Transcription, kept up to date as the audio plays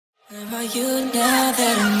About you now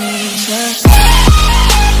that I need you.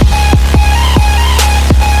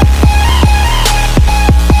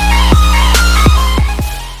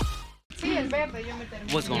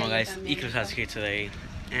 What's going on, guys? Ikras has here today,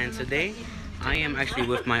 and today I am actually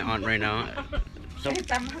with my aunt right now. So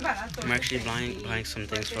I'm actually buying some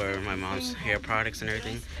things for my mom's hair products and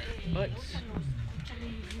everything, but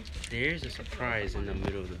there's a surprise in the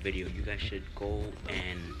middle of the video. You guys should go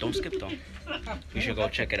and don't skip though. You should go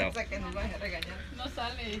check it out.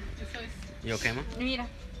 You okay, ma?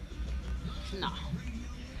 No.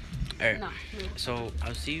 Alright, so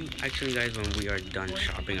I'll see you actually, guys, when we are done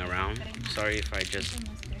shopping around. Sorry if I just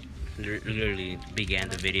literally began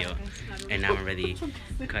the video and now I'm already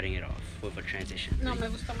cutting it off with a transition.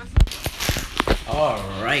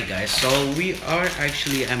 Alright, guys, so we are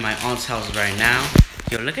actually at my aunt's house right now.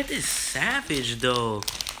 Yo, look at this savage though.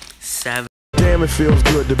 Savage. Damn, it feels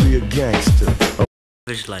good to be a gangster.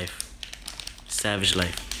 Savage life. Savage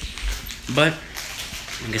life. But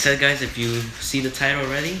like I said, guys, if you see the title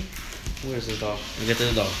already, where's the dog? Look at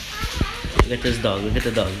this dog. Look at this dog. Look at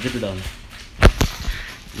the dog. Look at the dog.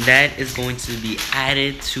 That is going to be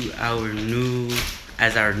added to our new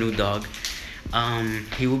dog.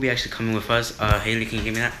 He will be actually coming with us. Haley, can you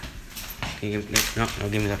give me that? Can you give me? No,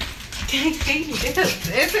 give me that.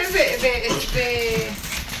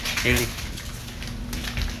 Haley,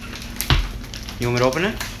 you want me to open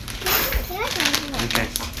it? Okay.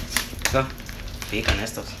 Go. Pican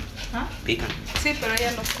estos. ¿Ah? Pican. Sí, pero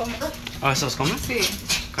ella los come. Ah, ¿se los come? Sí.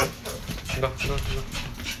 Go. Go.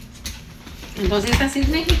 Entonces esta sí es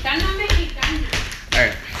mexicana.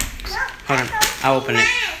 Alright. Hold on. I'll open it.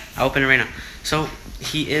 I'll open it right now. So,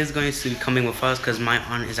 he is going to be coming with us because my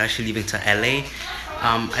aunt is actually leaving to LA.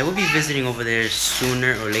 I will be visiting over there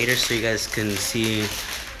sooner or later so you guys can see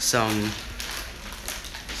some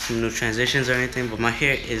new transitions or anything. But my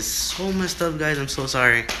hair is so messed up, guys. I'm so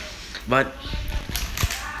sorry. But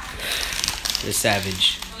it's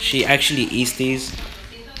savage. She actually eats these.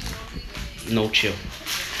 No chill.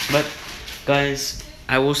 But guys,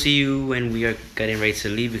 I will see you when we are getting ready to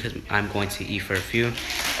leave because I'm going to eat for a few.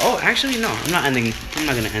 Oh, actually no, I'm not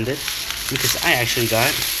gonna end it because I actually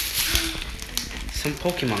got some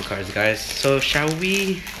Pokemon cards, guys. So shall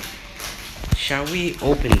we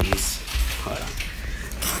open these? Hold on.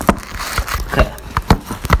 Okay.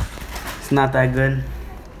 It's not that good.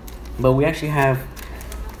 But we actually have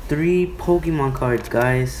 3 Pokemon cards,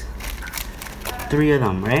 guys. 3 of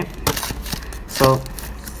them, right? So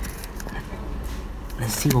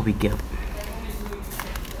let's see what we get.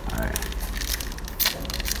 Alright.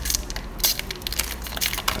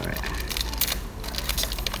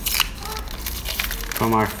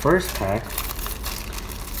 From our first pack,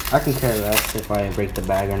 I can care less if I break the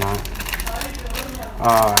bag or not.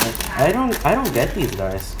 I don't get these,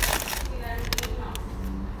 guys.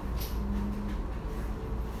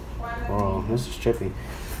 Whoa, this is trippy.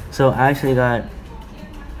 So I actually got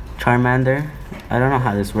Charmander. I don't know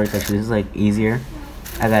how this works actually. This is like easier.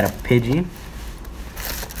 I got a Pidgey.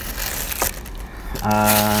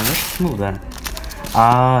 Let's move that.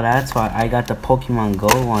 Oh, that's why I got the Pokemon Go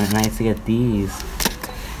one and I need to get these.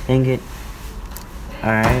 Dang it.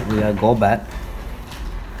 Alright, we got Golbat.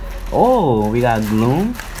 Oh, we got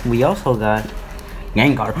Gloom. We also got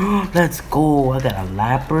Gengar. Let's go. I got a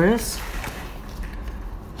Lapras.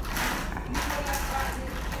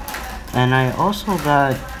 And I also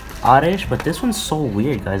got Oddish, but this one's so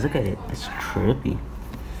weird, guys. Look at it. It's trippy.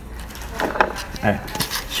 Alright.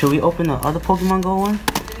 Should we open the other Pokemon Go one?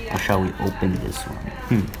 Or shall we open this one?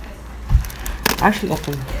 Actually,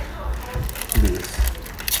 open this.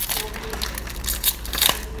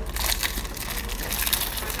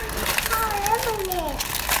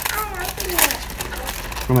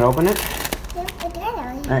 You want me to open it?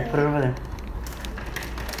 Alright, put it over there.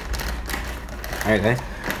 Alright, guys.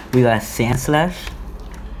 We got Sandslash,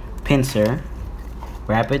 Pinsir,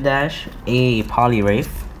 Rapidash, a Poliwrath,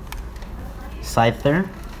 Scyther,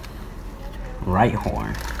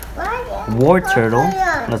 Rhyhorn, War Turtle,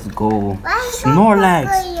 let's go, Snorlax,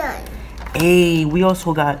 we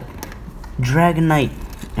also got Dragonite,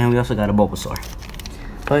 and we also got a Bulbasaur.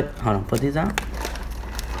 But, hold on, put these out.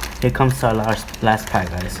 Here comes our last pack,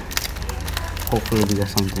 guys. Hopefully we got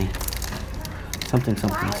something. Something.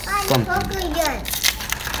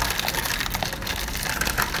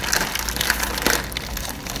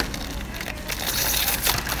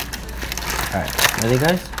 Alright, ready,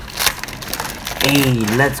 guys?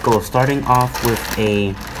 Let's go. Starting off with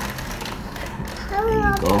a... There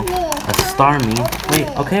you go. A Starmie. Wait,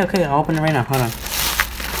 okay, I'll open it right now. Hold on.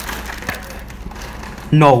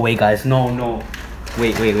 No way, guys. No.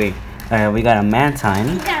 Wait. We got a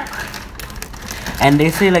Mantine. And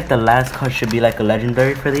they say like the last card should be like a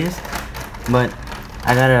legendary for these, but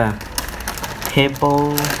I got a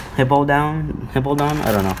hippo down.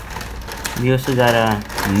 I don't know. We also got a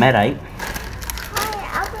medite,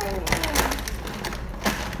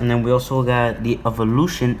 and then we also got the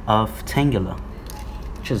evolution of Tangela,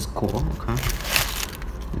 which is cool. Okay,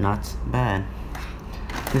 not bad.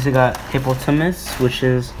 This we got hippopotamus, which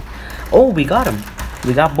is, oh, we got him.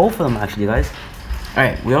 We got both of them actually, guys. All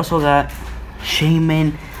right, we also got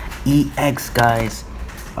Shaman EX, guys.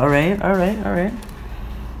 All right.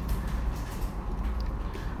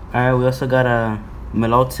 We also got a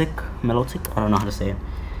Melotic. I don't know how to say it.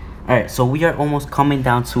 Alright, so we are almost coming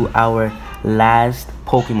down to our last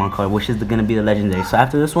Pokemon card, which is gonna be the legendary. So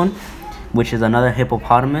after this one, which is another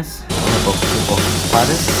hippopotamus. Let's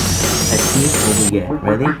see what we get.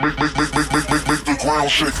 Ready?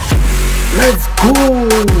 Let's go!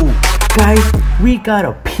 Guys, we got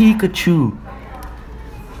a Pikachu.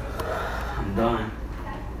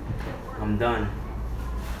 I'm done.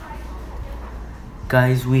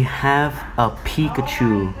 Guys, we have a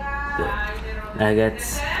Pikachu. I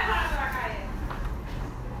guess.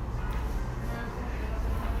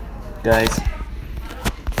 Guys,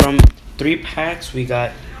 from 3 packs, we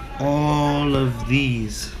got all of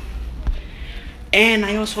these. And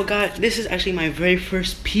I also got, this is actually my very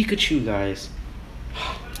first Pikachu, guys.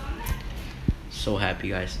 So happy,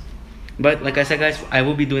 guys. But like I said, guys, I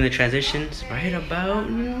will be doing the transitions right about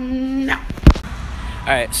now.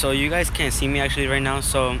 Alright, so you guys can't see me actually right now,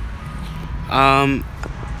 so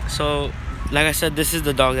like I said, this is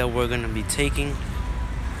the dog that we're gonna be taking.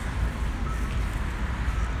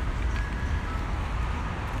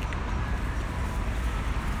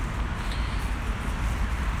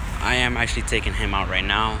 I am actually taking him out right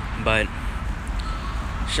now, but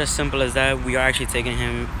it's just simple as that. We are actually taking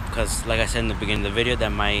him because, like I said in the beginning of the video,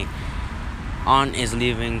 that my aunt is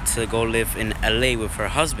leaving to go live in LA with her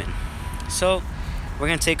husband. So we're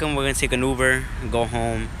gonna take him. We're gonna take an Uber and go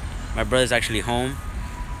home. My brother's actually home,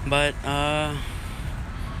 but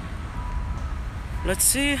let's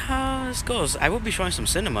see how this goes. I will be showing some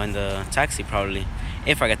cinema in the taxi probably,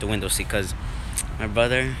 if I get the window seat, because my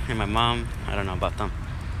brother and my mom, I don't know about them.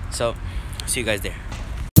 So see you guys there.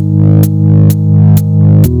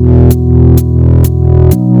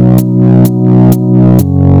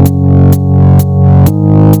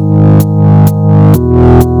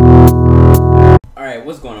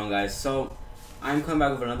 What's going on, guys? So I'm coming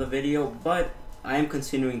back with another video, but I am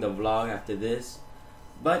continuing the vlog after this.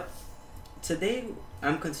 But today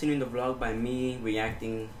I'm continuing the vlog by me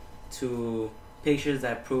reacting to pictures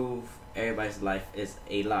that prove everybody's life is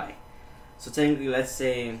a lie. So technically, let's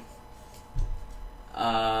say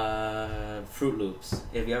Fruit Loops.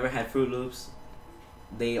 If you ever had Fruit Loops,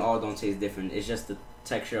 they all don't taste different. It's just the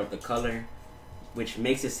texture of the color, which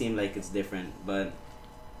makes it seem like it's different, but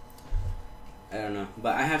I don't know.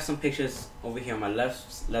 But I have some pictures over here on my left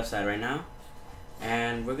side right now,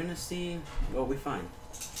 and we're gonna see what we find.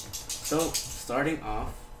 So starting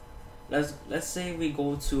off, let's say we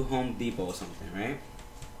go to Home Depot or something, right?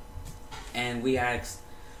 And we ask,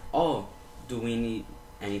 oh, do we need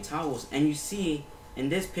any towels? And you see in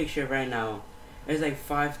this picture right now, there's like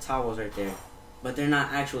 5 towels right there, but they're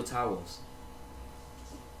not actual towels.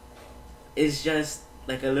 It's just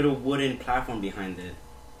like a little wooden platform behind it.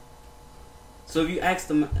 So if you ask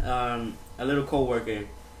them, a little co-worker,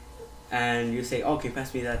 and you say, okay,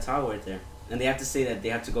 pass me that towel right there, and they have to say that they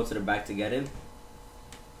have to go to the back to get it,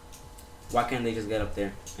 why can't they just get up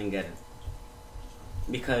there and get it?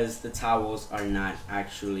 Because the towels are not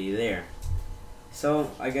actually there. So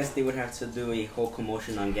I guess they would have to do a whole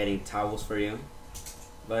commotion on getting towels for you.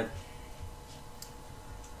 But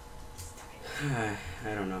I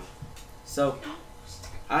don't know. So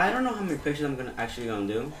I don't know how many pictures I'm actually gonna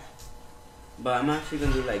do, but I'm actually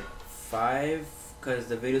gonna do like 5 because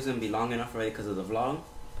the video's gonna be long enough already because of the vlog.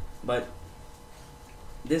 But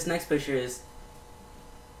this next picture is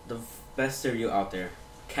the best cereal out there,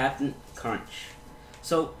 Captain Crunch.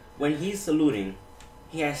 So when he's saluting,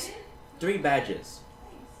 he has 3 badges.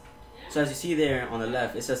 So as you see there on the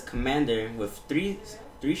left, it says Commander with 3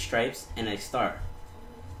 stripes and a star.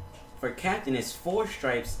 For Captain, it's 4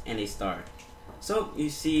 stripes and a star. So you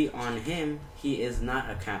see on him, he is not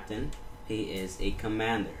a captain, he is a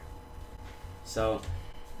commander. So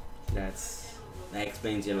that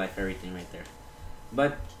explains your life, everything right there.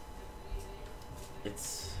 But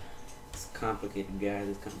it's complicated, guys.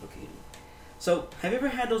 It's complicated. So have you ever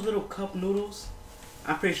had those little cup noodles?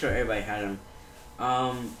 I'm pretty sure everybody had them.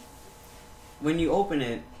 When you open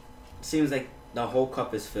it, it seems like the whole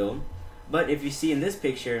cup is filled. But if you see in this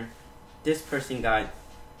picture, this person got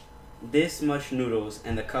this much noodles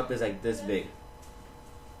and the cup is like this big.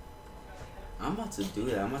 I'm about to do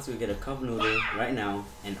that. I'm about to get a cup noodle right now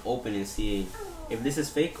and open and see if this is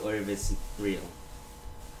fake or if it's real.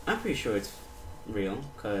 I'm pretty sure it's real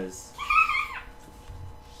because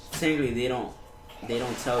technically they don't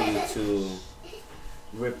tell you to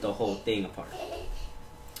rip the whole thing apart.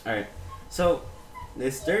 Alright, so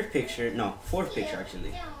this fourth picture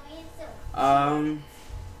actually.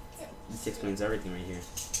 This explains everything right here.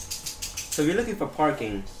 So if you're looking for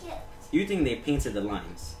parking, you think they painted the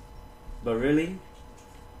lines, but really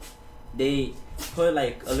they put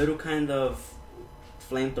like a little kind of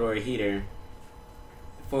flamethrower heater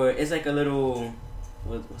for, it's like a little,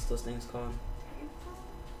 what's those things called?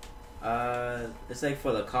 It's like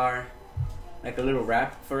for the car, like a little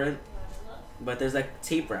wrap for it, but there's like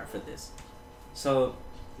tape wrap for this. So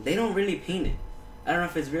they don't really paint it. I don't know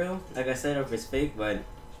if it's real, like I said, or if it's fake, but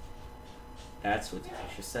that's what the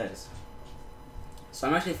picture says. So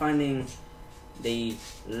I'm actually finding the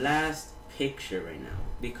last picture right now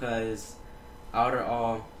because out of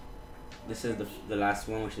all, this is the last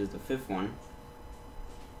one, which is the fifth one.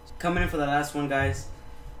 Coming in for the last one, guys.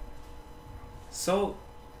 So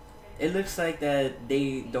it looks like that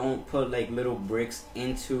they don't put like little bricks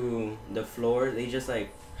into the floor. They just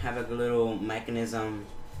like have like a little mechanism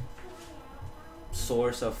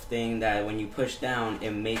source of thing that when you push down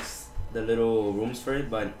it makes the little rooms for it.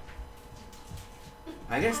 But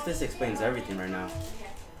I guess this explains everything right now.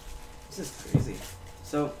 This is crazy.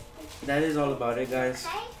 So that is all about it, guys.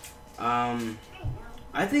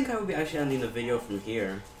 I think I will be actually ending the video from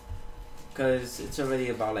here because it's already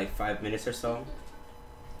about like 5 minutes or so.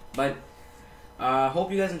 But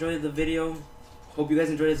hope you guys enjoyed the video. Hope you guys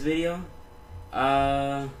enjoyed this video.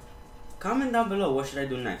 Comment down below what should I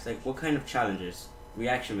do next, like what kind of challenges,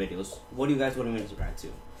 reaction videos, what do you guys want me to react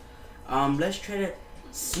to. Let's try to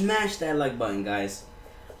smash that like button, guys.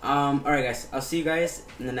 Alright guys, I'll see you guys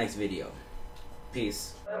in the next video.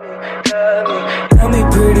 Peace. Tell me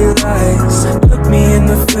pretty lies, look me in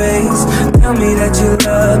the face, tell me that